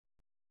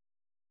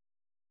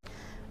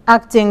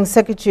Acting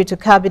Secretary to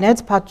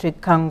Cabinet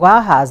Patrick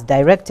Kangwa has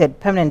directed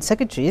permanent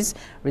secretaries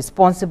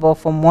responsible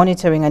for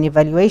monitoring and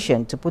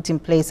evaluation to put in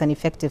place an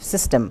effective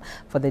system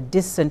for the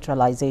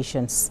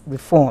decentralization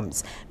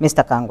reforms.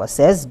 Mr. Kangwa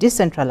says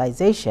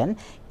decentralization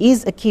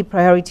is a key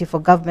priority for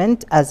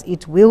government as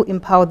it will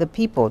empower the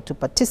people to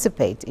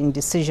participate in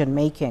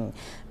decision-making.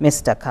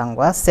 Mr.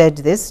 Kangwa said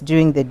this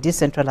during the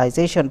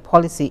Decentralization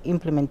Policy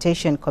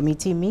Implementation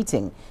Committee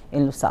meeting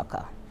in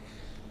Lusaka.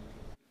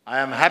 I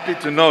am happy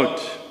to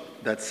note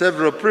that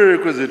several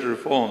prerequisite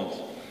reforms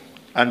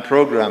and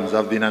programs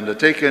have been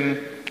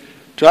undertaken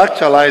to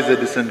actualize the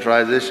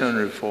decentralization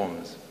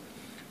reforms.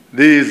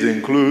 These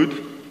include: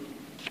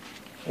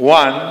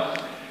 1.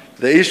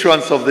 The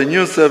issuance of the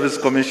new Service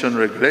Commission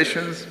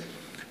regulations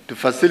to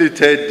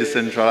facilitate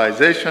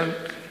decentralization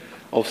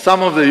of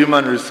some of the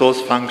human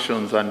resource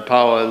functions and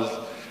powers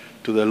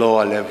to the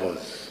lower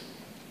levels.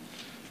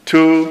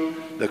 2.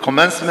 The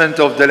commencement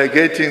of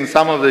delegating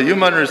some of the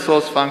human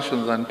resource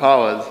functions and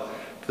powers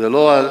to the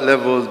lower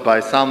levels by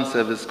some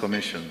service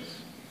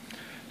commissions.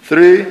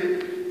 3.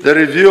 The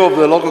review of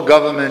the Local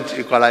Government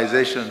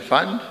Equalization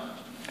Fund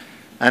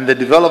and the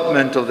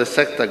development of the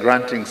sector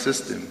granting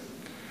system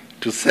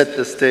to set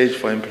the stage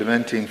for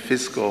implementing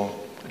fiscal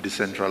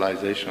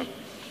decentralization.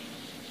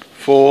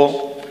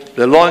 4.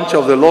 The launch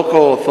of the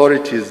local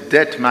authorities'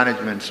 debt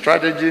management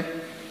strategy,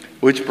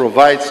 which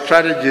provides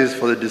strategies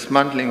for the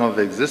dismantling of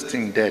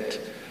existing debt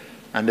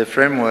and a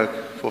framework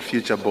for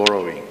future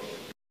borrowing.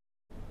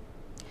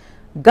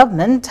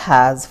 Government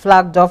has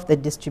flagged off the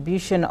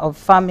distribution of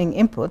farming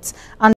inputs and